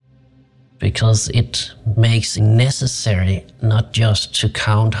because it makes it necessary not just to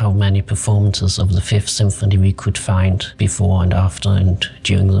count how many performances of the Fifth Symphony we could find before and after and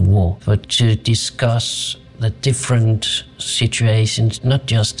during the war, but to discuss the different situations, not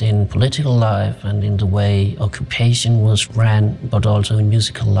just in political life and in the way occupation was ran, but also in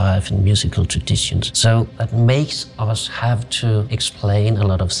musical life and musical traditions. So that makes us have to explain a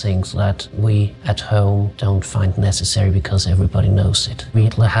lot of things that we at home don't find necessary because everybody knows it. We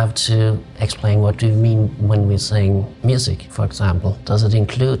have to explain what do we mean when we sing music, for example. Does it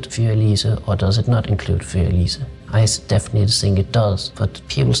include Fjeldsøe or does it not include Fjeldsøe? I definitely think it does, but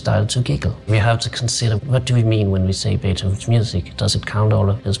people started to giggle. We have to consider, what do we mean when we say Beethoven's music? Does it count all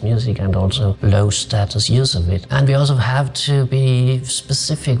of his music and also low status use of it? And we also have to be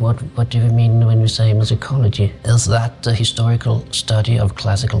specific, what do we mean when we say musicology? Is that the historical study of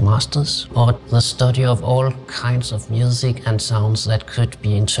classical masters or the study of all kinds of music and sounds that could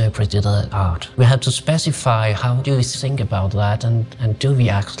be interpreted as art? We have to specify how do we think about that and do we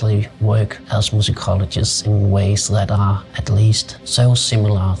actually work as musicologists in ways that are at least so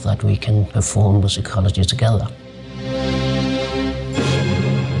similar that we can perform musicology together.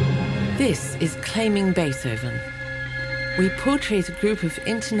 This is Claiming Beethoven. We portrait a group of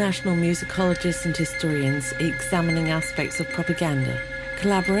international musicologists and historians examining aspects of propaganda,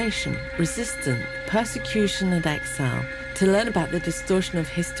 collaboration, resistance, persecution and exile to learn about the distortion of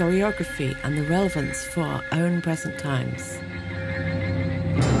historiography and the relevance for our own present times.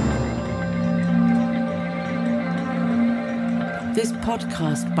 This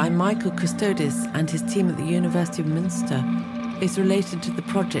podcast by Michael Custodis and his team at the University of Münster is related to the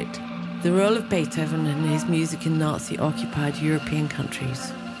project, The Role of Beethoven and His Music in Nazi-Occupied European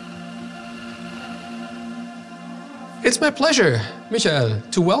Countries. It's my pleasure, Michael,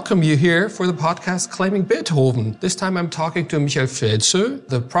 to welcome you here for the podcast Claiming Beethoven. This time I'm talking to Michael Fjeldsøe,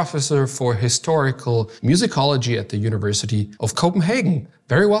 the professor for historical musicology at the University of Copenhagen.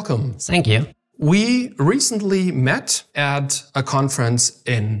 Very welcome. Thank you. We recently met at a conference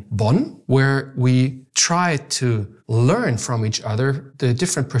in Bonn where we tried to learn from each other the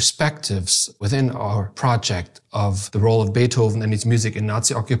different perspectives within our project of the role of Beethoven and his music in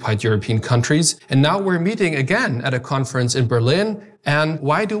Nazi-occupied European countries. And now we're meeting again at a conference in Berlin. And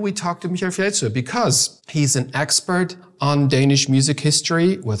why do we talk to Michael Fjeldsøe? Because he's an expert on Danish music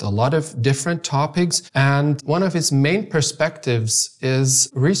history with a lot of different topics. And one of his main perspectives is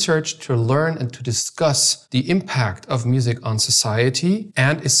research to learn and to discuss the impact of music on society,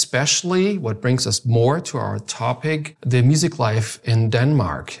 and especially what brings us more to our topic, the music life in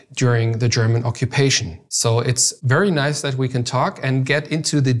Denmark during the German occupation. So it's very nice that we can talk and get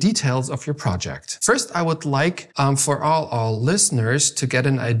into the details of your project. First, I would like for all our listeners to get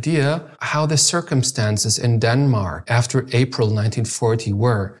an idea how the circumstances in Denmark after April 1940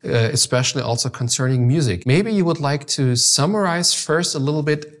 were, especially also concerning music. Maybe you would like to summarize first a little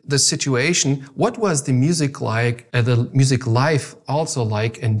bit the situation. What was the music like, the music life also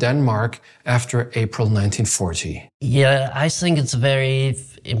like in Denmark after April 1940? Yeah, I think it's very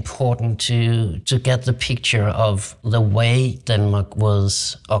important to get the picture of the way Denmark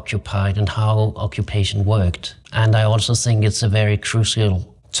was occupied and how occupation worked. And I also think it's a very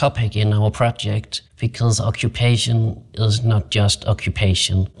crucial topic in our project because occupation is not just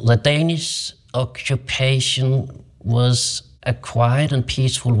occupation. The Danish occupation was a quiet and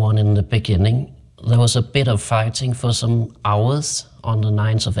peaceful one in the beginning. There was a bit of fighting for some hours on the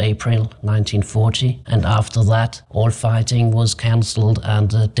 9th of April 1940, and after that all fighting was cancelled and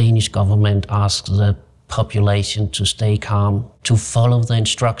the Danish government asked the population to stay calm, to follow the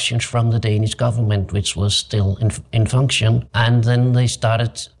instructions from the Danish government, which was still in function. And then they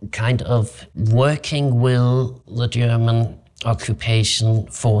started kind of working with the German occupation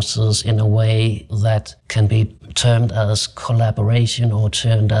forces in a way that can be termed as collaboration or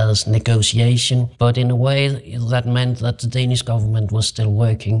termed as negotiation. But in a way that meant that the Danish government was still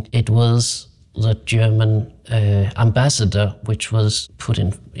working. It was the German ambassador which was put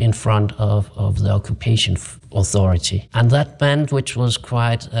in front of the occupation authority. And that meant, which was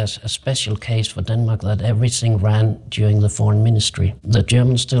quite a special case for Denmark, that everything ran during the foreign ministry. The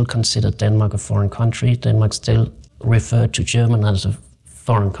Germans still considered Denmark a foreign country. Denmark still referred to German as a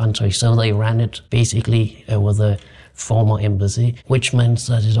foreign country, so they ran it basically over the former embassy, which meant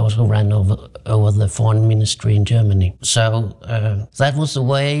that it also ran over the foreign ministry in Germany. So that was the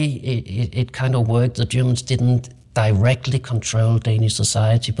way it kind of worked. The Germans didn't directly control Danish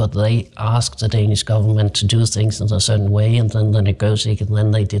society, but they asked the Danish government to do things in a certain way, and then they negotiated, and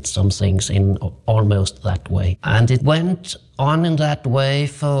then they did some things in almost that way. And it went on in that way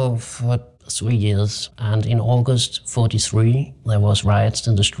for 3 years. And in August 43, there was riots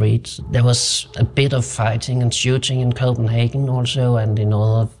in the streets. There was a bit of fighting and shooting in Copenhagen also, and in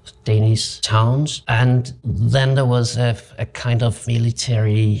other Danish towns. And then there was a kind of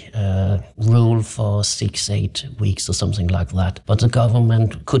military rule for 6-8 weeks or something like that. But the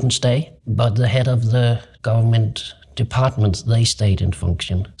government couldn't stay. But the head of the government departments, they stayed in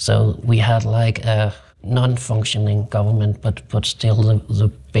function. So we had like a non-functioning government, but still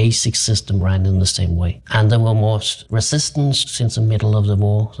the basic system ran in the same way. And there were more resistance since the middle of the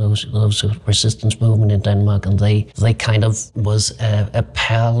war, those resistance movement in Denmark, and they kind of was a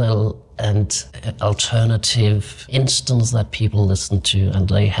parallel and alternative instance that people listened to, and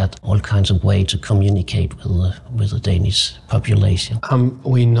they had all kinds of way to communicate with the Danish population.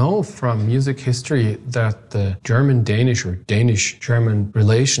 We know from music history that the German-Danish or Danish-German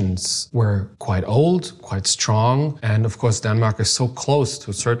relations were quite old, quite strong, and of course Denmark is so close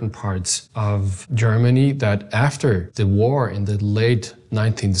to certain parts of Germany that after the war in the late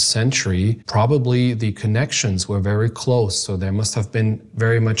 19th century, probably the connections were very close. So there must have been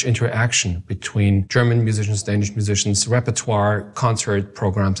very much interaction between German musicians, Danish musicians, repertoire, concert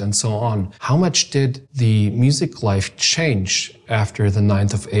programs, and so on. How much did the music life change after the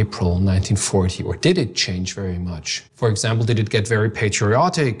 9th of April, 1940? Or did it change very much? For example, did it get very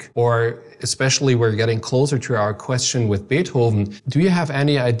patriotic? Or especially we're getting closer to our question with Beethoven. Do you have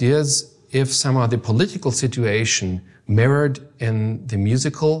any ideas if somehow the political situation mirrored in the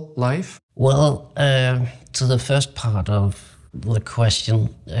musical life? Well, to the first part of the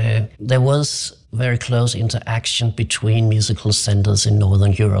question, there was very close interaction between musical centers in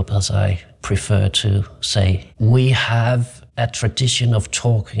Northern Europe, as I prefer to say. We have a tradition of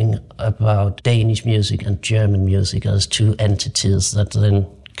talking about Danish music and German music as two entities that then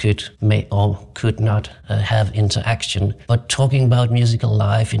could not have interaction. But talking about musical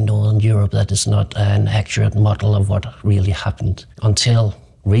life in Northern Europe, that is not an accurate model of what really happened. Until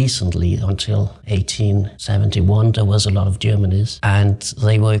recently, until 1871, there was a lot of Germanies, and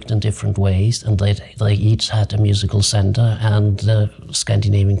they worked in different ways, and they each had a musical center, and the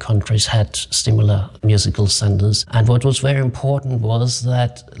Scandinavian countries had similar musical centers. And what was very important was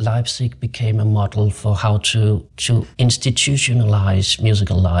that Leipzig became a model for how to institutionalize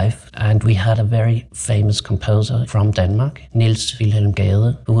musical life. And we had a very famous composer from Denmark, Niels Wilhelm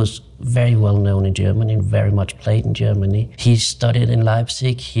Gade, who was very well known in Germany, very much played in Germany. He studied in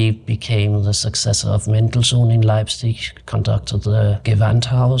Leipzig. He became the successor of Mendelssohn in Leipzig, conducted the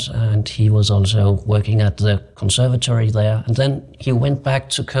Gewandhaus, and he was also working at the conservatory there. And then he went back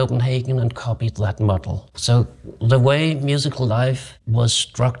to Copenhagen and copied that model. So the way musical life was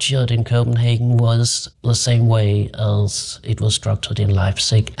structured in Copenhagen was the same way as it was structured in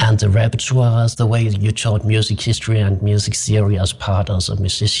Leipzig. And the repertoires, the way you taught music history and music theory as part of a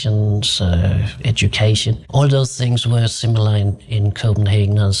musician, education. All those things were similar in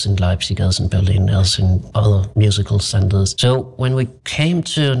Copenhagen as in Leipzig, as in Berlin, as in other musical centers. So when we came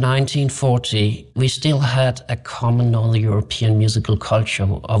to 1940, we still had a common Northern European musical culture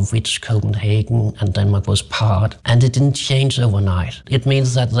of which Copenhagen and Denmark was part, and it didn't change overnight. It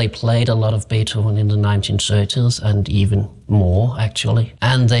means that they played a lot of Beethoven in the 1930s and even more, actually.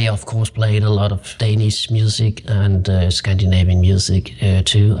 And they, of course, played a lot of Danish music and Scandinavian music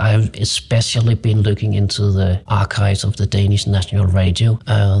too. I've especially been looking into the archives of the Danish National Radio.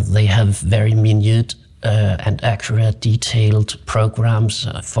 They have very minute and accurate, detailed programs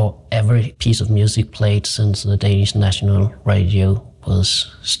for every piece of music played since the Danish National Radio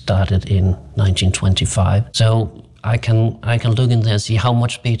was started in 1925. So I can look in there and see how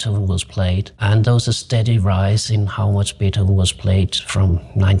much Beethoven was played, and there was a steady rise in how much Beethoven was played from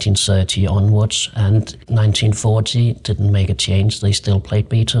 1930 onwards, and 1940 didn't make a change. They still played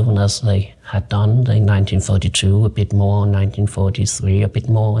Beethoven as they had done. In 1942 a bit more, 1943 a bit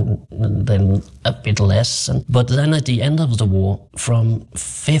more, and then a bit less. But then at the end of the war, from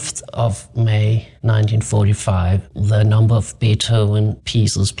 5th of May 1945, the number of Beethoven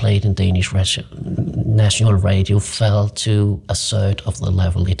pieces played in Danish National Radio fell to a third of the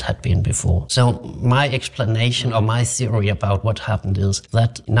level it had been before. So my explanation or my theory about what happened is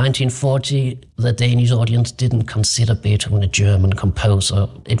that in 1940 the Danish audience didn't consider Beethoven a German composer.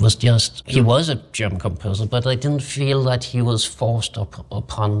 It was just, he was a German composer, but they didn't feel that he was forced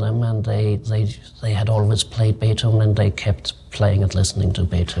upon them, and they had always played Beethoven and they kept playing and listening to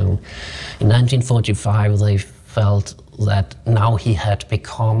Beethoven. In 1945 they felt that now he had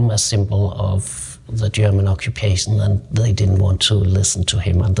become a symbol of the German occupation, and they didn't want to listen to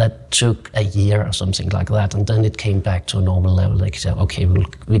him. And that took a year or something like that, and then it came back to a normal level. They said, okay,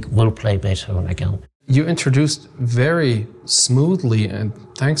 we'll play Beethoven again. You introduced very smoothly, and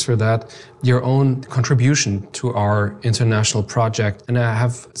thanks for that, your own contribution to our international project. And I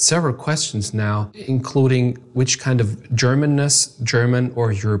have several questions now, including which kind of Germanness, German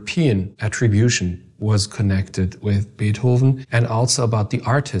or European attribution was connected with Beethoven, and also about the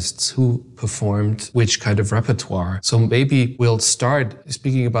artists who performed which kind of repertoire. So maybe we'll start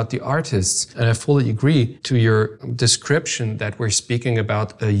speaking about the artists, and I fully agree to your description that we're speaking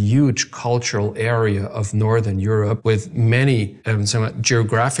about a huge cultural area of Northern Europe with many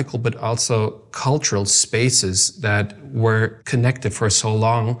geographical but also cultural spaces that were connected for so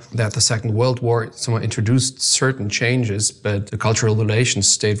long that the Second World War introduced certain changes, but the cultural relations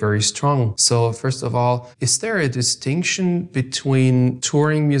stayed very strong. So first of all, is there a distinction between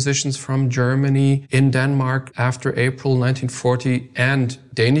touring musicians from Germany in Denmark after April 1940 and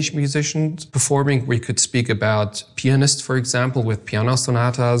Danish musicians performing? We could speak about pianists, for example, with piano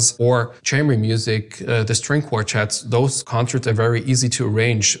sonatas, or chamber music, the string quartets. Those concerts are very easy to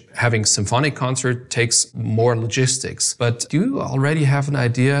arrange. Having symphonic concert takes more logistics. But do you already have an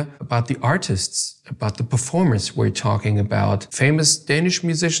idea about the artists, about the performers we're talking about? Famous Danish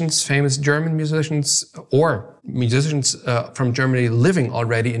musicians, famous German musicians, or musicians from Germany living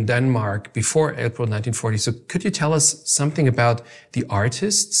already in Denmark before April 1940. So could you tell us something about the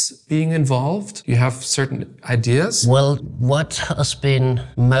artists being involved? Do you have certain ideas? Well, what has been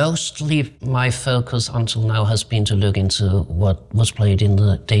mostly my focus until now has been to look into what was played in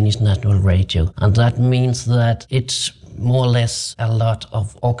the Danish National Radio. And that means that it's more or less a lot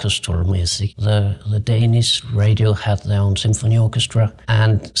of orchestral music. The Danish radio had their own symphony orchestra,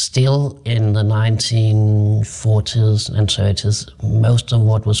 and still in the 1940s and 30s, most of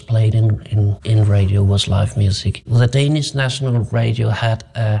what was played in radio was live music. The Danish National Radio had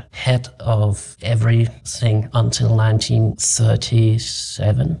a head of everything until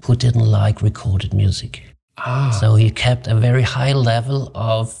 1937 who didn't like recorded music. So he kept a very high level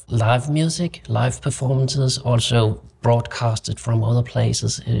of live music, live performances, also broadcasted from other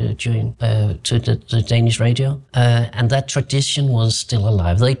places to the Danish radio. And that tradition was still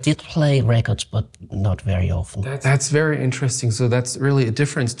alive. They did play records, but not very often. That's very interesting. So that's really a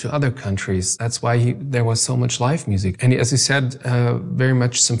difference to other countries. That's why there was so much live music. And as you said, very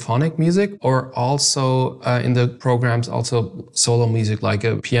much symphonic music, or also in the programs, also solo music, like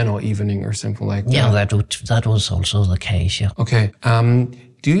a piano evening or something like that. Yeah, that was also the case, yeah. Okay.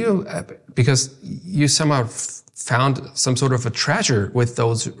 Do you, because you somehow found some sort of a treasure with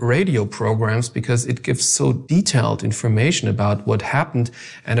those radio programs, because it gives so detailed information about what happened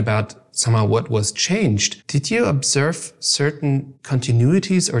and about somehow what was changed. Did you observe certain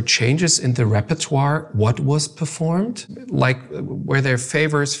continuities or changes in the repertoire, what was performed? Like, were there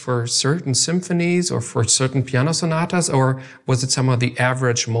favors for certain symphonies or for certain piano sonatas, or was it somehow the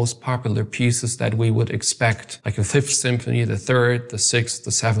average most popular pieces that we would expect, like the Fifth Symphony, the Third, the Sixth,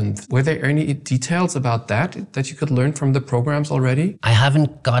 the Seventh? Were there any details about that you could learn from the programs already? I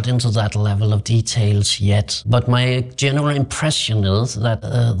haven't got into that level of details yet, but my general impression is that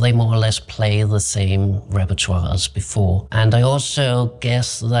they more or less play the same repertoire as before. And I also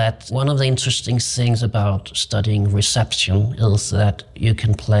guess that one of the interesting things about studying reception is that you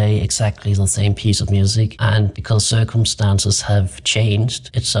can play exactly the same piece of music, and because circumstances have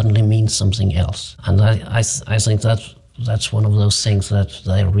changed, it suddenly means something else. And I think that's one of those things that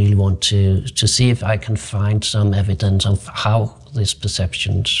I really want to see if I can find some evidence of how these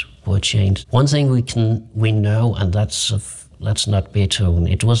perceptions were changed. One thing we know, and that's not Beethoven.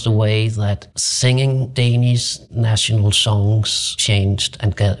 It was the way that singing Danish national songs changed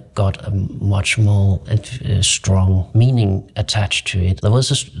and got a much more strong meaning attached to it. There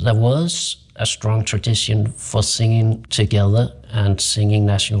was a strong tradition for singing together and singing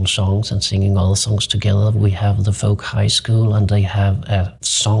national songs and singing other songs together. We have the folk high school, and they have a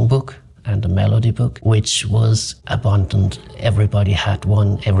songbook and a melody book, which was abundant. Everybody had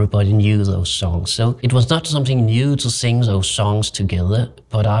one, everybody knew those songs. So it was not something new to sing those songs together,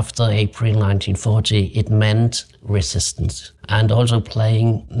 but after April 1940, it meant resistance. And also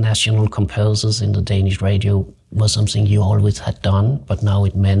playing national composers in the Danish radio was something you always had done, but now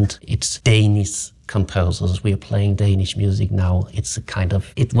it meant it's Danish composers. We are playing Danish music now.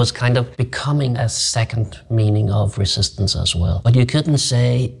 It was kind of becoming a second meaning of resistance as well. But you couldn't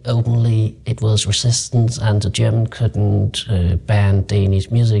say openly it was resistance, and the German couldn't ban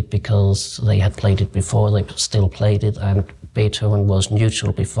Danish music because they had played it before. They still played it, and Beethoven was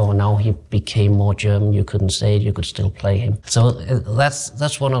neutral before. Now he became more German. You couldn't say it. You could still play him. So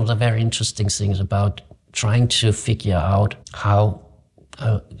that's one of the very interesting things about trying to figure out how,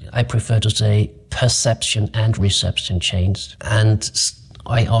 I prefer to say, perception and reception changed. And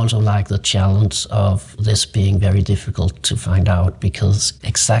I also like the challenge of this being very difficult to find out, because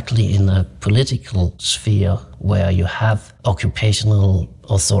exactly in a political sphere where you have occupational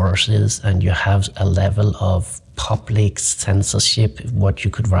authorities and you have a level of public censorship, what you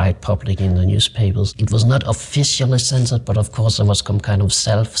could write public in the newspapers. It was not officially censored, but of course there was some kind of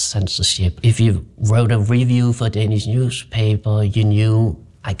self-censorship. If you wrote a review for a Danish newspaper, you knew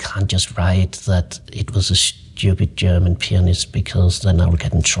I can't just write that it was a stupid German pianist, because then I will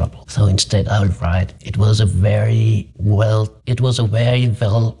get in trouble. So instead I would write, it was a very well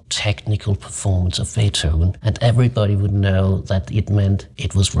technical performance of Beethoven, and everybody would know that it meant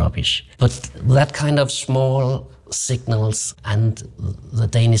it was rubbish. But that kind of small signals, and the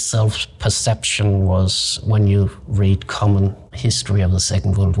Danish self-perception was, when you read common history of the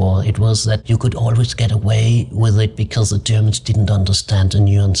Second World War, it was that you could always get away with it because the Germans didn't understand the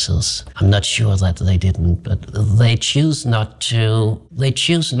nuances. I'm not sure that they didn't, but they choose not to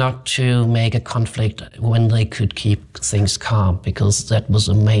make a conflict when they could keep things calm, because that was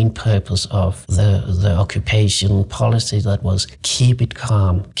the main purpose of the occupation policy. That was keep it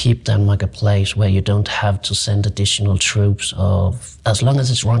calm, keep Denmark a place where you don't have to send additional troops, of as long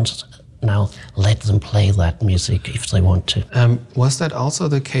as it runs. Now, let them play that music if they want to. Was that also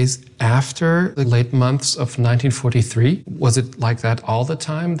the case after the late months of 1943? Was it like that all the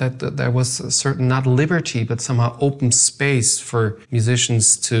time, that there was a certain, not liberty, but somehow open space for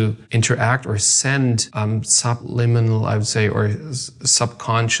musicians to interact or send subliminal, I would say, or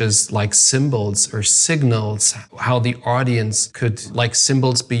subconscious, like symbols or signals, how the audience could, like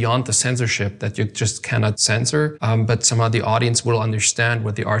symbols beyond the censorship that you just cannot censor, but somehow the audience will understand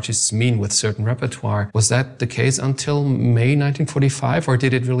what the artists mean with certain repertoire. Was that the case until May 1945, or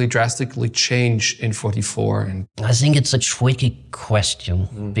did it really drastically change in 44? I think it's a tricky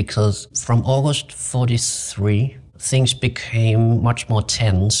question, because from August 43, things became much more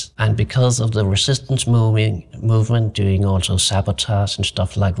tense, and because of the resistance movement doing also sabotage and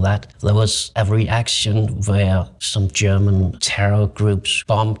stuff like that, there was a reaction where some German terror groups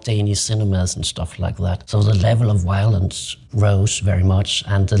bombed Danish cinemas and stuff like that. So the level of violence rose very much,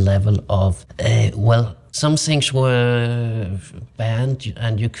 and the level of, some things were banned,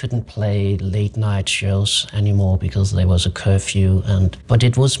 and you couldn't play late night shows anymore because there was a curfew. But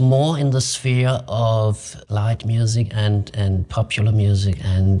it was more in the sphere of light music and popular music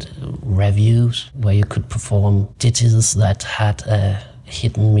and revues, where you could perform ditties that had a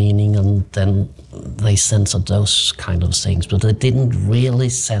hidden meaning, and then they censored those kind of things. But they didn't really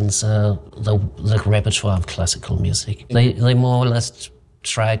censor the repertoire of classical music. They more or less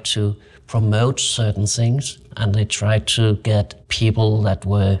tried to promote certain things, and they tried to get people that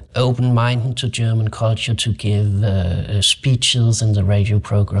were open-minded to German culture to give speeches in the radio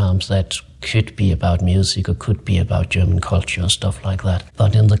programs that could be about music or could be about German culture or stuff like that.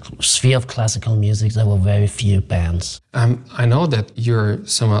 But in the sphere of classical music, there were very few bands. I know that you're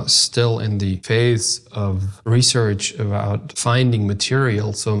somehow still in the phase of research about finding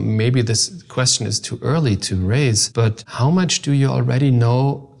material, so maybe this question is too early to raise, but how much do you already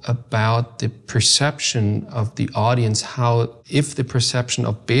know about the perception of the audience, if the perception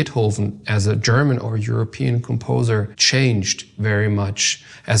of Beethoven as a German or European composer changed very much?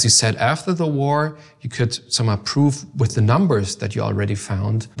 As you said, after the war, you could somehow prove with the numbers that you already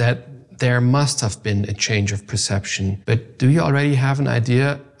found that there must have been a change of perception. But do you already have an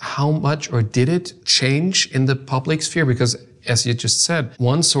idea how much, or did it change in the public sphere? Because as you just said,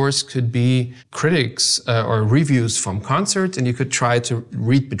 one source could be critics or reviews from concerts, and you could try to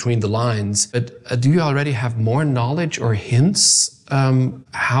read between the lines. But do you already have more knowledge or hints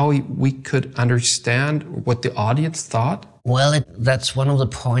how we could understand what the audience thought? Well, that's one of the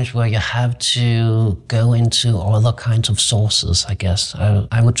points where you have to go into other kinds of sources, I guess.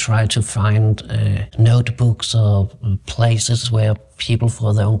 I would try to find notebooks or places where people,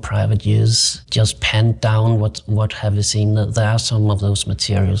 for their own private use, just penned down what have you seen. There are some of those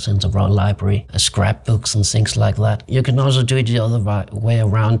materials in the Royal Library, scrapbooks and things like that. You can also do it the other way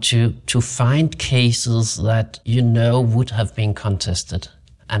around to find cases that you know would have been contested,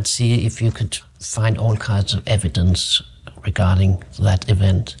 and see if you could find all kinds of evidence regarding that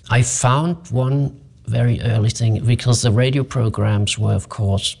event. I found one very early thing, because the radio programs were of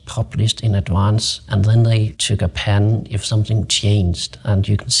course published in advance, and then they took a pen if something changed. And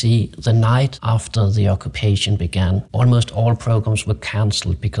you can see the night after the occupation began, almost all programs were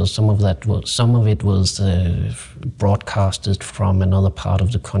cancelled, because some of it was broadcasted from another part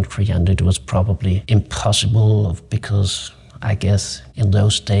of the country, and it was probably impossible because I guess in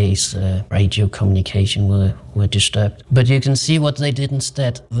those days radio communication were disturbed. But you can see what they did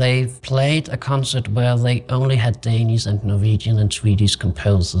instead. They played a concert where they only had Danish and Norwegian and Swedish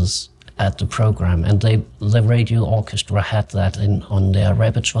composers at the program, and the radio orchestra had that on their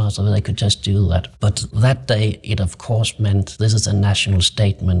repertoire, so they could just do that. But that day, it of course meant this is a national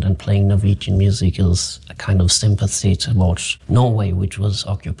statement, and playing Norwegian music is a kind of sympathy towards Norway, which was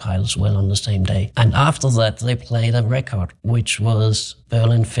occupied as well on the same day. And after that, they played a record, which was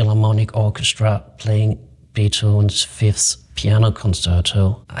Berlin Philharmonic Orchestra playing Beethoven's Fifth Piano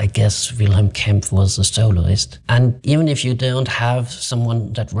Concerto. I guess Wilhelm Kempf was the soloist. And even if you don't have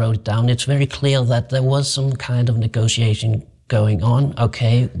someone that wrote it down, it's very clear that there was some kind of negotiation going on.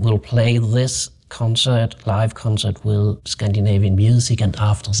 Okay, we'll play this live concert with Scandinavian music, and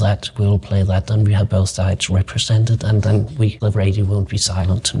after that we'll play that, and we have both sides represented, and then the radio won't be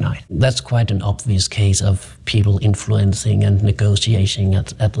silent tonight. That's quite an obvious case of people influencing and negotiating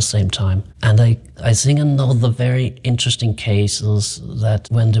at the same time. And I think another very interesting case is that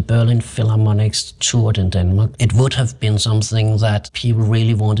when the Berlin Philharmonics toured in Denmark, it would have been something that people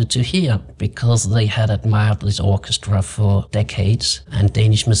really wanted to hear, because they had admired this orchestra for decades, and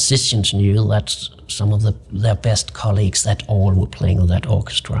Danish musicians knew that some of their best colleagues that all were playing that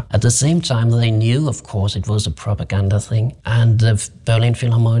orchestra. At the same time, they knew, of course, it was a propaganda thing, and the Berlin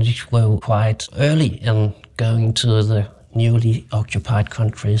Philharmonic were quite early in going to the newly occupied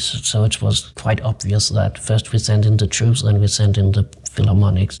countries, so it was quite obvious that first we sent in the troops, then we sent in the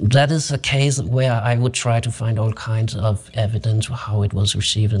Philharmonics. That is a case where I would try to find all kinds of evidence of how it was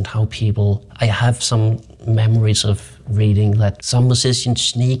received and how people... I have some memories of reading that some musicians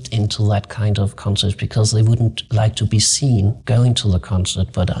sneaked into that kind of concert because they wouldn't like to be seen going to the concert,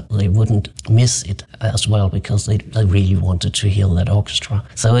 but they wouldn't miss it as well because they really wanted to hear that orchestra.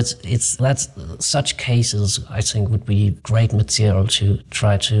 So that's such cases, I think, would be great material to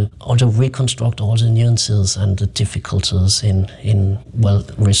try to also reconstruct all the nuances and the difficulties in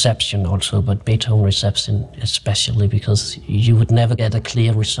reception also, but Beethoven reception especially, because you would never get a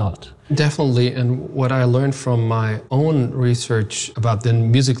clear result. Definitely, and what I learned from my own research about the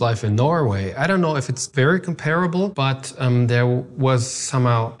music life in Norway, I don't know if it's very comparable, but there was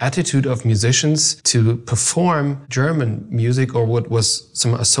somehow attitude of musicians to perform German music, or what was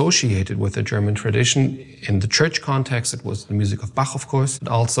somehow associated with the German tradition. In the church context, it was the music of Bach, of course, but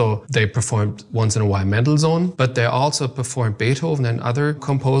also they performed once in a while Mendelssohn, but they also performed Beethoven and other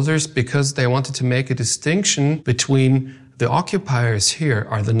composers because they wanted to make a distinction between the occupiers here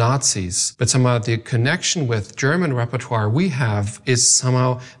are the Nazis, but somehow the connection with German repertoire we have is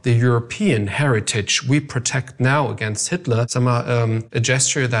somehow the European heritage we protect now against Hitler, somehow a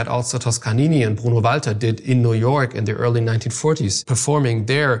gesture that also Toscanini and Bruno Walter did in New York in the early 1940s, performing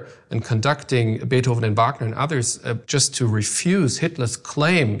there and conducting Beethoven and Wagner and others just to refuse Hitler's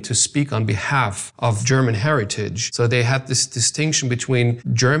claim to speak on behalf of German heritage. So they had this distinction between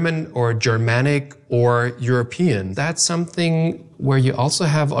German or Germanic or European. That's something where you also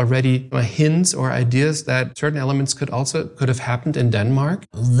have already hints or ideas that certain elements could have happened in Denmark.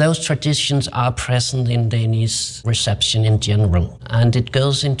 Those traditions are present in Danish reception in general, and it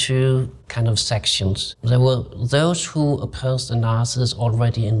goes into kind of sections. There were those who opposed the Nazis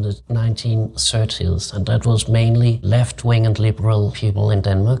already in the 1930s, and that was mainly left-wing and liberal people in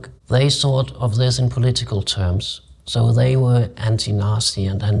Denmark. They thought of this in political terms. So they were anti-Nazi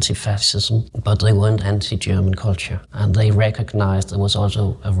and anti-fascism, but they weren't anti-German culture. And they recognized there was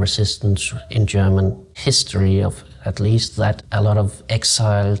also a resistance in German history of at least that a lot of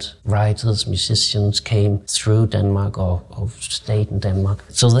exiled writers, musicians came through Denmark or stayed in Denmark.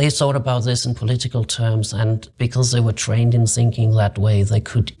 So they thought about this in political terms, and because they were trained in thinking that way, they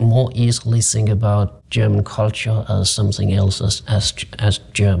could more easily think about German culture as something else as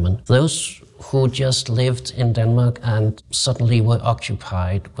German. Those who just lived in Denmark and suddenly were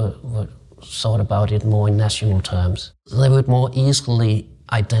occupied were thought about it more in national terms. They would more easily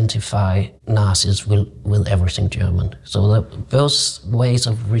identify Nazis with everything German. So those ways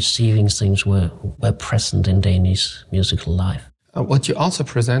of receiving things were present in Danish musical life. What you also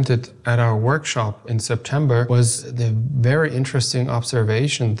presented at our workshop in September was the very interesting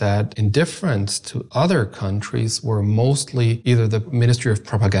observation that, in difference to other countries where mostly either the Ministry of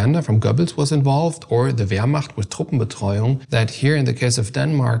Propaganda from Goebbels was involved or the Wehrmacht with Truppenbetreuung, that here in the case of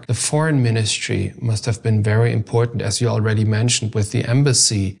Denmark, the foreign ministry must have been very important, as you already mentioned, with the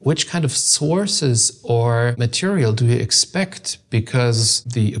embassy. Which kind of sources or material do you expect? Because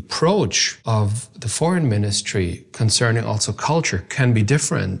the approach of the foreign ministry concerning also culture culture can be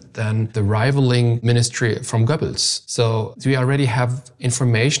different than the rivaling ministry from Goebbels. So do you already have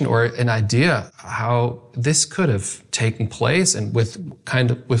information or an idea how this could have taken place and with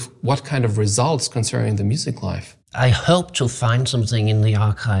what kind of results concerning the music life? I hope to find something in the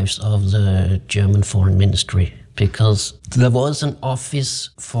archives of the German Foreign Ministry, because there was an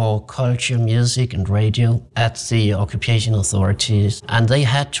office for culture, music and radio at the occupation authorities, and they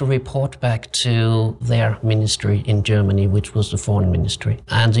had to report back to their ministry in Germany, which was the Foreign Ministry.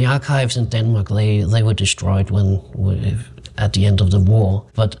 And the archives in Denmark, they were destroyed at the end of the war.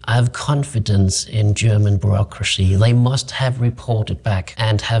 But I have confidence in German bureaucracy. They must have reported back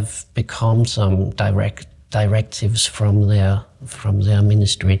and have become some directives from their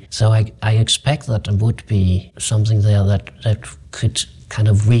ministry. So I expect that there would be something there that could kind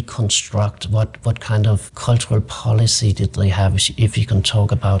of reconstruct what kind of cultural policy did they have, if you can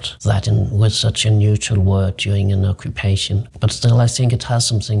talk about that with such a neutral word during an occupation. But still, I think it has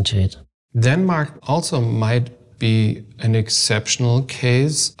something to it. Denmark also might be an exceptional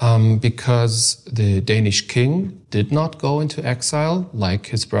case because the Danish king did not go into exile like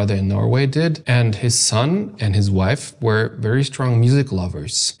his brother in Norway did, and his son and his wife were very strong music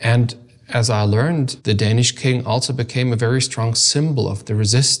lovers. And as I learned, the Danish king also became a very strong symbol of the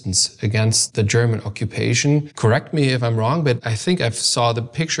resistance against the German occupation. Correct me if I'm wrong, but I think I saw the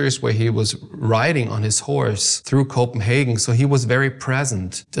pictures where he was riding on his horse through Copenhagen, so he was very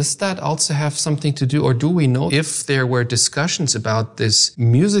present. Does that also have something to do, or do we know if there were discussions about this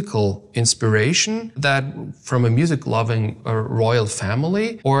musical inspiration that from a music-loving royal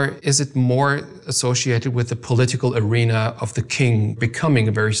family, or is it more associated with the political arena of the king becoming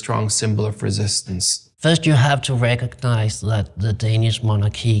a very strong symbol of resistance? First, you have to recognize that the Danish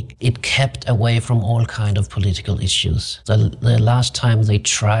monarchy, it kept away from all kind of political issues. The last time they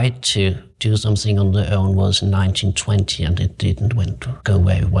tried to do something on their own was in 1920, and it didn't go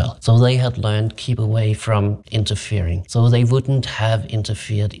very well. So they had learned keep away from interfering. So they wouldn't have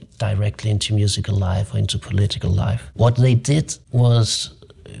interfered directly into musical life or into political life. What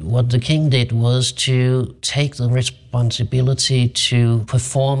the king did was to take the responsibility to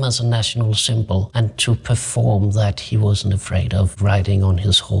perform as a national symbol and to perform that he wasn't afraid of riding on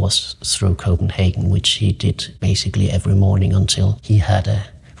his horse through Copenhagen, which he did basically every morning until he had a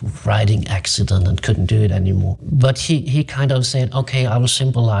riding accident and couldn't do it anymore. But he kind of said, okay, I will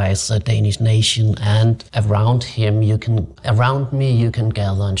symbolize the Danish nation, and around me you can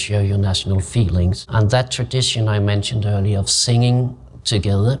gather and show your national feelings. And that tradition I mentioned earlier of singing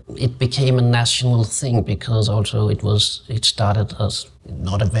together, it became a national thing, because also it started as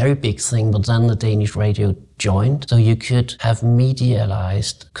not a very big thing, but then the Danish radio joined, so you could have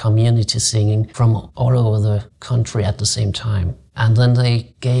medialized community singing from all over the country at the same time. And then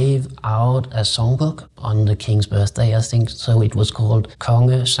they gave out a songbook on the king's birthday, I think, so it was called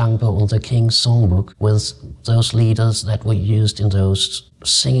Kongesangbogen, the King's Songbook, with those leaders that were used in those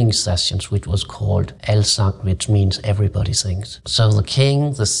singing sessions, which was called Alsang, which means everybody sings. So the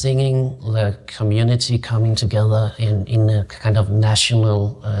king, the singing, the community coming together in a kind of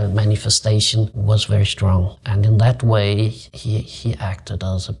national manifestation was very strong. And in that way, he acted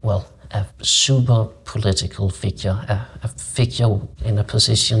as a super political figure, a figure in a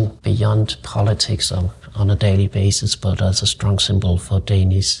position beyond politics on a daily basis, but as a strong symbol for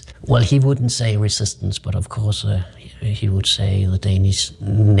Danish. Well, he wouldn't say resistance, but of course he would say the Danish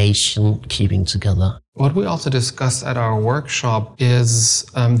nation keeping together. What we also discussed at our workshop is,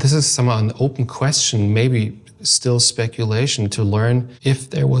 this is an open question, maybe still speculation, to learn if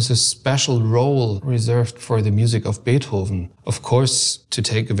there was a special role reserved for the music of Beethoven. Of course, to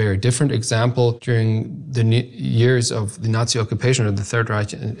take a very different example, during the years of the Nazi occupation or the Third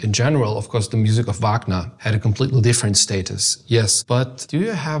Reich in general, of course, the music of Wagner had a completely different status. Yes, but do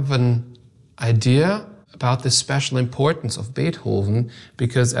you have an idea about the special importance of Beethoven?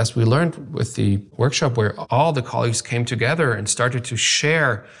 Because as we learned with the workshop, where all the colleagues came together and started to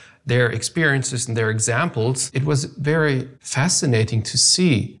share their experiences and their examples, it was very fascinating to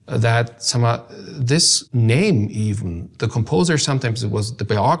see that this name, even the composer, sometimes it was the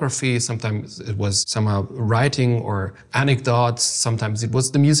biography, sometimes it was somehow writing or anecdotes, sometimes it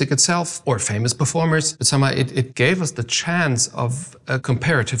was the music itself or famous performers, but somehow it gave us the chance of a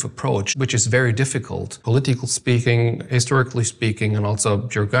comparative approach, which is very difficult, politically speaking, historically speaking, and also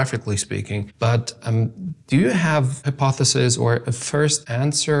geographically speaking. But Do you have hypothesis or a first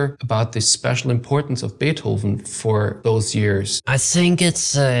answer about the special importance of Beethoven for those years? I think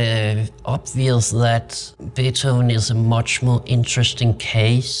it's obvious that Beethoven is a much more interesting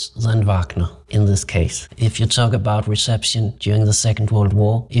case than Wagner in this case. If you talk about reception during the Second World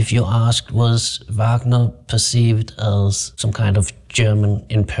War, if you ask, was Wagner perceived as some kind of German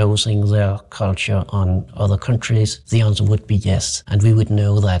imposing their culture on other countries, the answer would be yes, and we would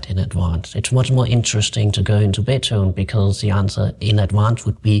know that in advance. It's much more interesting to go into Beethoven because the answer in advance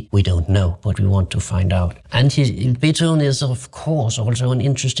would be, we don't know, but we want to find out. And Beethoven is, of course, also an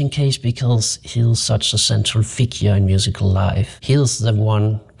interesting case because he's such a central figure in musical life. He's the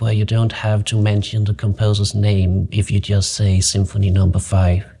one where you don't have to mention the composer's name if you just say Symphony No.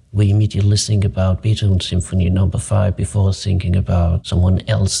 5. We immediately think about Beethoven's Symphony No. 5 before thinking about someone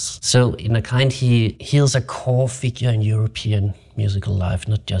else. So in a kind, he's a core figure in European musical life,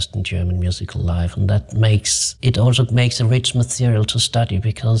 not just in German musical life. And that also makes a rich material to study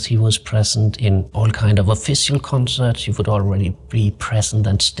because he was present in all kind of official concerts. He would already be present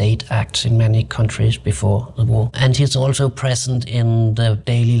in state acts in many countries before the war. And he's also present in the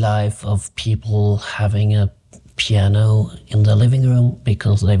daily life of people having a piano in the living room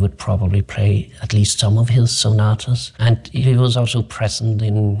because they would probably play at least some of his sonatas. And he was also present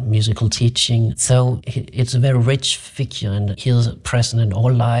in musical teaching. So it's a very rich figure and he's present in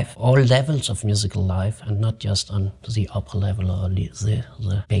all levels of musical life and not just on the upper level or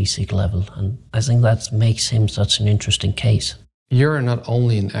the basic level. And I think that makes him such an interesting case. You're not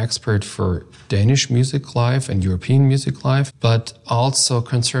only an expert for Danish music life and European music life, but also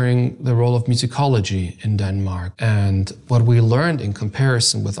concerning the role of musicology in Denmark. And what we learned in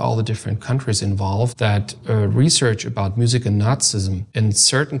comparison with all the different countries involved, that research about music and Nazism in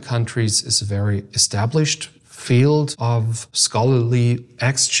certain countries is a very established field of scholarly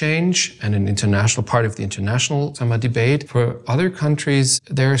exchange and an international part of the international debate. For other countries,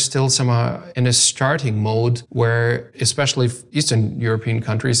 they're still in a starting mode where, especially Eastern European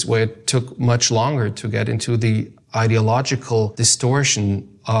countries, where it took much longer to get into the ideological distortion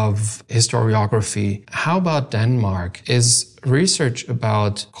of historiography. How about Denmark? Is research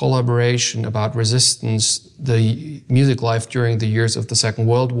about collaboration, about resistance, the music life during the years of the Second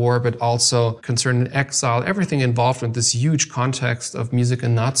World War, but also concerning exile, everything involved in this huge context of music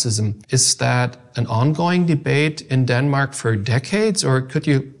and Nazism, is that an ongoing debate in Denmark for decades? Or could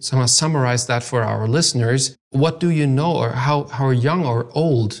you somehow summarize that for our listeners? What do you know, or how young or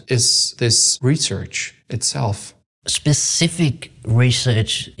old is this research itself? Specific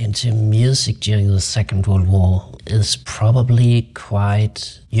research into music during the Second World War is probably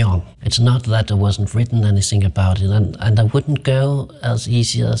quite young. It's not that there wasn't written anything about it, and I wouldn't go as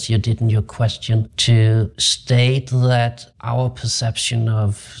easy as you did in your question to state that our perception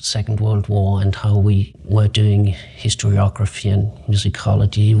of Second World War and how we were doing historiography and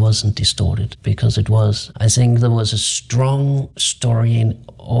musicology wasn't distorted, because it was. I think there was a strong story in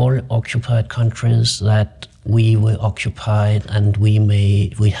all occupied countries that we were occupied and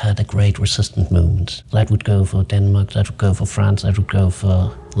we had a great resistance movement. That would go for Denmark, that would go for France, that would go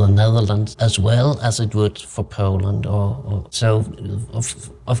for the Netherlands, as well as it would for Poland. So,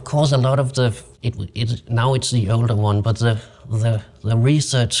 of course, a lot of now it's the older one, but the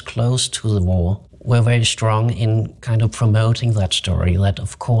research close to the war were very strong in kind of promoting that story, that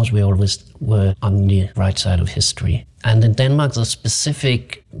of course we always were on the right side of history. And in Denmark, the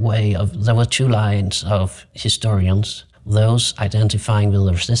specific there were two lines of historians, those identifying with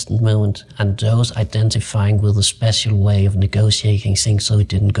the resistance movement and those identifying with a special way of negotiating things so it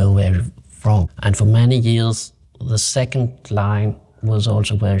didn't go very wrong. And for many years, the second line was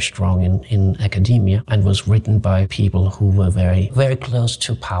also very strong in academia and was written by people who were very, very close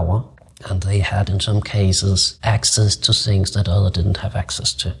to power. And they had, in some cases, access to things that others didn't have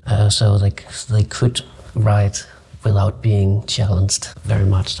access to. So they could write without being challenged very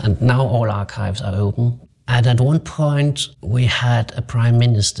much. And now all archives are open. And at one point, we had a prime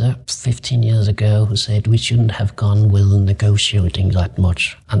minister 15 years ago who said we shouldn't have gone with negotiating that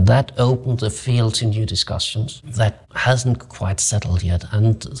much. And that opened the field to new discussions. That hasn't quite settled yet.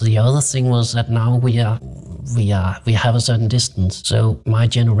 And the other thing was that now we have a certain distance. So my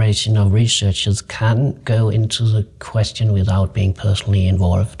generation of researchers can go into the question without being personally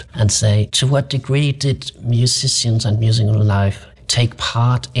involved and say, to what degree did musicians and musical life take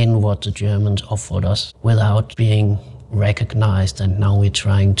part in what the Germans offered us without being recognized, and now we're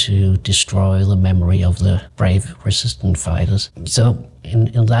trying to destroy the memory of the brave resistance fighters. So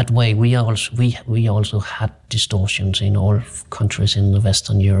in that way, we also had distortions in all countries in the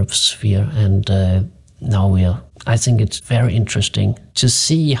Western Europe sphere, and I think it's very interesting to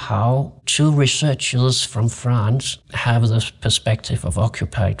see how two researchers from France have the perspective of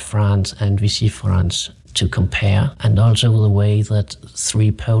occupied France and Vichy France to compare, and also the way that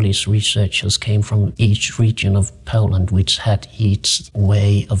three Polish researchers came from each region of Poland, which had each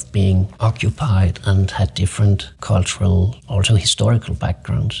way of being occupied and had different cultural, also historical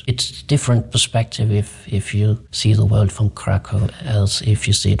backgrounds. It's a different perspective if you see the world from Krakow as if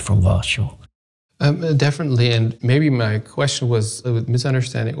you see it from Warsaw. Definitely, and maybe my question was a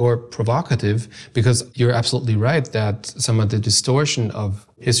misunderstanding or provocative, because you're absolutely right that some of the distortion of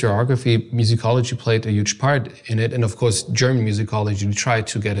historiography, musicology played a huge part in it. And of course, German musicology tried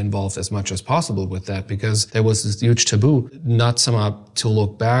to get involved as much as possible with that, because there was this huge taboo, not somehow to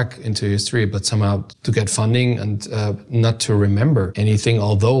look back into history, but somehow to get funding and not to remember anything,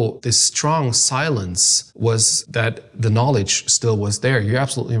 although this strong silence was that the knowledge still was there. You're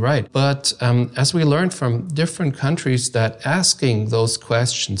absolutely right. But as we learned from different countries, that asking those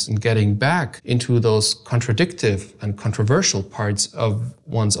questions and getting back into those contradictive and controversial parts of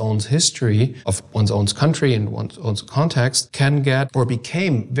one's own history, of one's own country and one's own context, can get or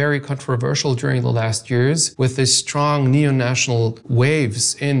became very controversial during the last years with this strong neo-national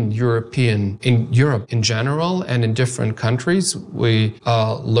waves in Europe in general and in different countries. We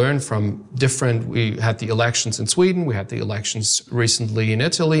learned from we had the elections in Sweden, we had the elections recently in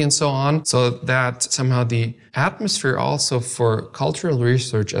Italy and so on, so that somehow the atmosphere also for cultural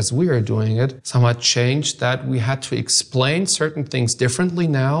research as we are doing it somewhat changed, that we had to explain certain things differently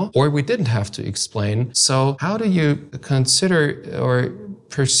now, or we didn't have to explain. So how do you consider or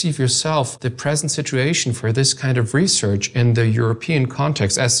perceive yourself the present situation for this kind of research in the European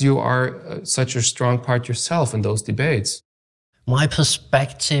context, as you are such a strong part yourself in those debates? My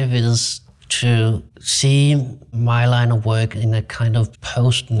perspective is to see my line of work in a kind of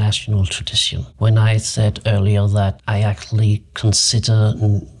post-national tradition. When I said earlier that I actually consider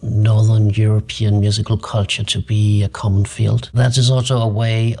Northern European musical culture to be a common field, that is also a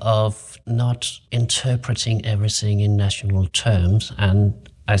way of not interpreting everything in national terms. And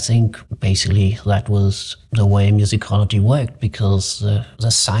I think basically that was the way musicology worked, because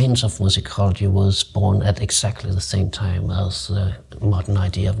the science of musicology was born at exactly the same time as the modern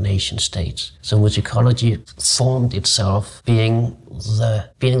idea of nation states. So musicology formed itself being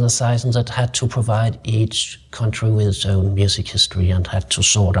the science that had to provide each country with its own music history and had to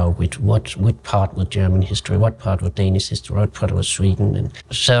sort out what part was German history, what part was Danish history, what part was Sweden. And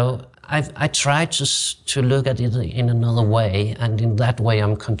so I tried to look at it in another way, and in that way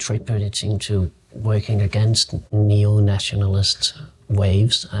I'm contributing to working against neo-nationalist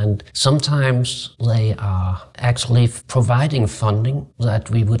waves, and sometimes they are actually providing funding that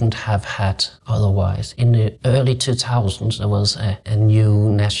we wouldn't have had otherwise. In the early 2000s there was a new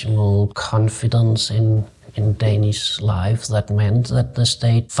national confidence in Danish life that meant that the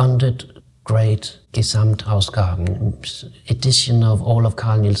state funded great Gesamtausgaben. Edition of all of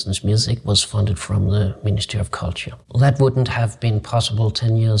Carl Nielsen's music was funded from the Ministry of Culture. That wouldn't have been possible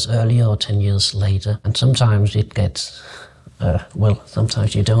 10 years earlier or 10 years later. And sometimes it gets,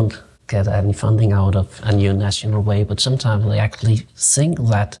 sometimes you don't get any funding out of a new national way, but sometimes they actually think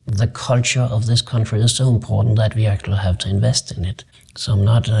that the culture of this country is so important that we actually have to invest in it. So I'm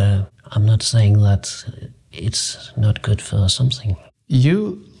not saying that it's not good for something.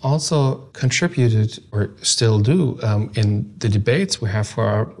 You also contributed, or still do, in the debates we have for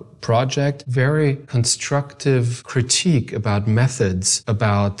our project, very constructive critique about methods,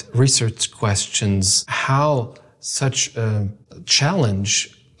 about research questions, how such a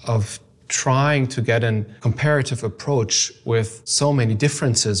challenge of trying to get a comparative approach with so many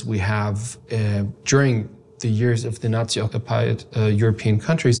differences we have during the years of the Nazi-occupied European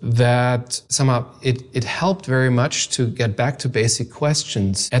countries, that somehow it helped very much to get back to basic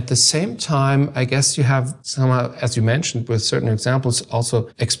questions. At the same time, I guess you have somehow, as you mentioned with certain examples, also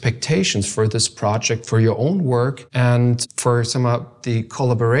expectations for this project, for your own work, and for somehow the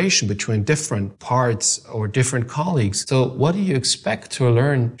collaboration between different parts or different colleagues. So what do you expect to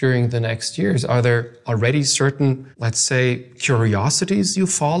learn during the next years? Are there already certain, let's say, curiosities you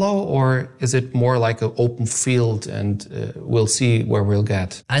follow, or is it more like an open field and we'll see where we'll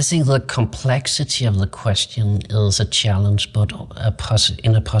get? I think the complexity of the question is a challenge, but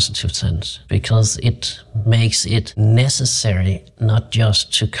in a positive sense, because it makes it necessary not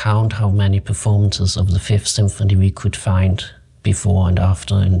just to count how many performances of the Fifth Symphony we could find before and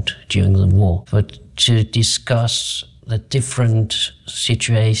after and during the war, but to discuss the different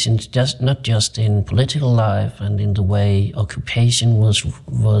situations, not just in political life and in the way occupation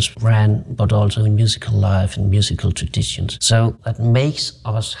was ran, but also in musical life and musical traditions. So that makes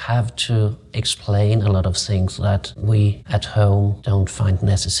us have to explain a lot of things that we at home don't find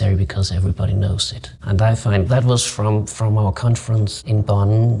necessary because everybody knows it. And I find that was from our conference in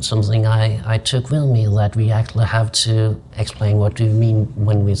Bonn, something I took with me, that we actually have to explain what do we mean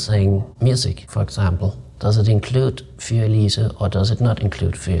when we sing music, for example. Does it include Fjeldsøe or does it not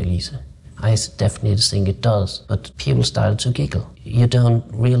include Fjeldsøe? I definitely think it does, but people started to giggle. You don't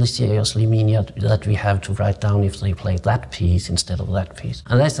really seriously mean that we have to write down if they play that piece instead of that piece.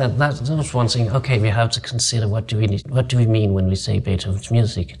 And that was one thing. Okay, we have to consider what do we mean when we say Beethoven's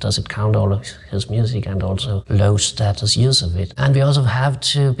music? Does it count all of his music and also low status use of it? And we also have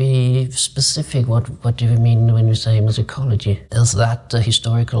to be specific. What do we mean when we say musicology? Is that the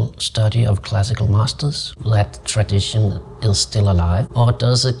historical study of classical masters? That tradition is still alive? Or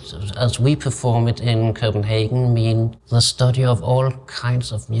does it, as we perform it in Copenhagen, mean the study of all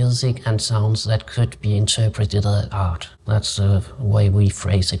kinds of music and sounds that could be interpreted as art? That's the way we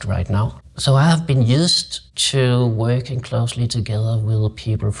phrase it right now. So I have been used to working closely together with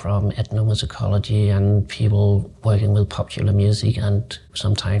people from ethnomusicology and people working with popular music, and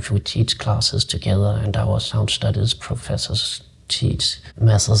sometimes we teach classes together, and our sound studies professors teach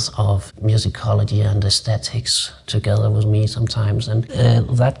methods of musicology and aesthetics together with me sometimes. And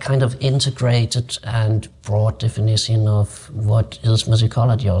that kind of integrated and broad definition of what is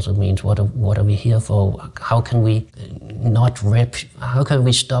musicology also means. What are we here for? How can we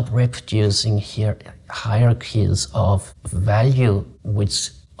stop reproducing hierarchies of value, which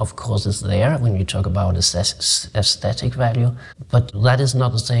of course is there when you talk about aesthetic value, but that is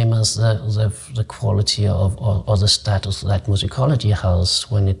not the same as the quality or the status that musicology has.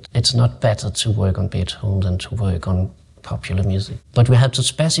 When it's not better to work on Beethoven than to work on popular music. But we have to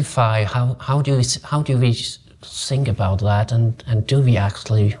specify how do we think about that, and do we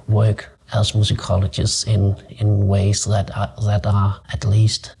actually work as musicologists in ways that are at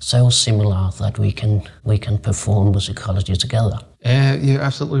least so similar that we can perform musicology together. You're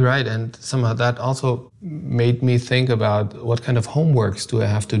absolutely right, and somehow that also made me think about what kind of homeworks do I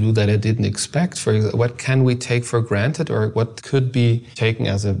have to do that I didn't expect. For what can we take for granted, or what could be taken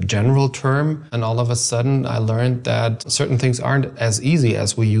as a general term, and all of a sudden I learned that certain things aren't as easy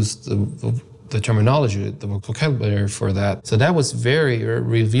as we use the terminology, the vocabulary for that. So that was very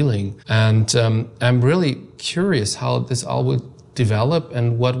revealing, and I'm really curious how this all would develop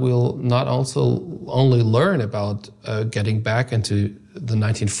and what we'll not only learn about getting back into the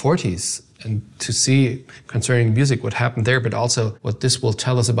 1940s and to see concerning music what happened there, but also what this will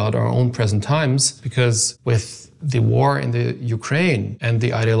tell us about our own present times, because with the war in the Ukraine and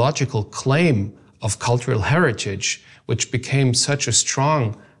the ideological claim of cultural heritage, which became such a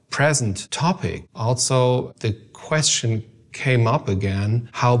strong present topic, also the question came up again,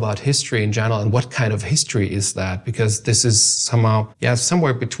 how about history in general, and what kind of history is that? Because this is somehow,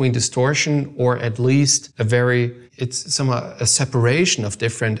 somewhere between distortion or at least it's somehow a separation of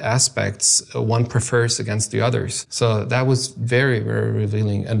different aspects one prefers against the others. So that was very, very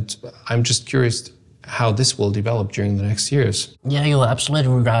revealing, and I'm just curious how this will develop during the next years. Yeah, you're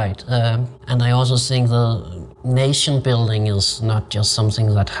absolutely right. And I also think the nation building is not just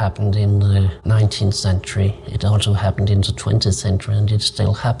something that happened in the 19th century. It also happened in the 20th century, and it's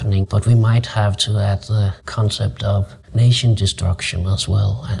still happening. But we might have to add the concept of nation destruction as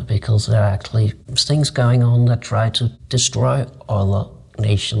well, because there are actually things going on that try to destroy other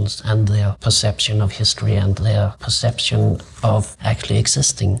nations and their perception of history and their perception of actually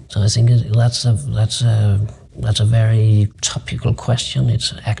existing. So I think that's a very topical question.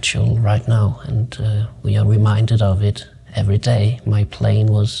 It's actual right now, and we are reminded of it every day. My plane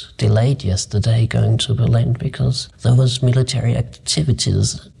was delayed yesterday going to Berlin because there was military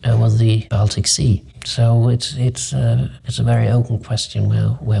activities over the Baltic Sea. So it's a very open question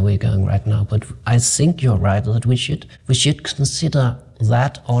where we're going right now. But I think you're right that we should consider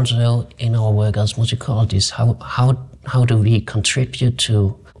that also in our work as musicologists. How do we contribute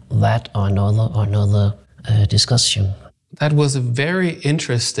to that or another discussion? That was a very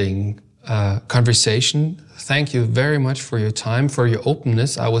interesting conversation. Thank you very much for your time, for your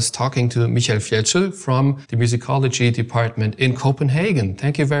openness. I was talking to Michael Fjeldsøe from the musicology department in Copenhagen.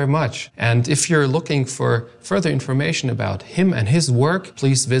 Thank you very much. And if you're looking for further information about him and his work,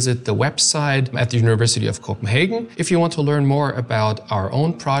 please visit the website at the University of Copenhagen. If you want to learn more about our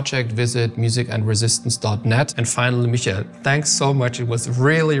own project, visit musicandresistance.net. And finally, Michael, thanks so much. It was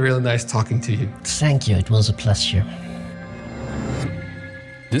really, really nice talking to you. Thank you. It was a pleasure.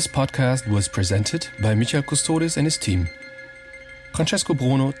 This podcast was presented by Michael Custodes and his team. Francesco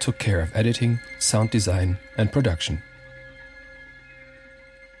Bruno took care of editing, sound design, and production.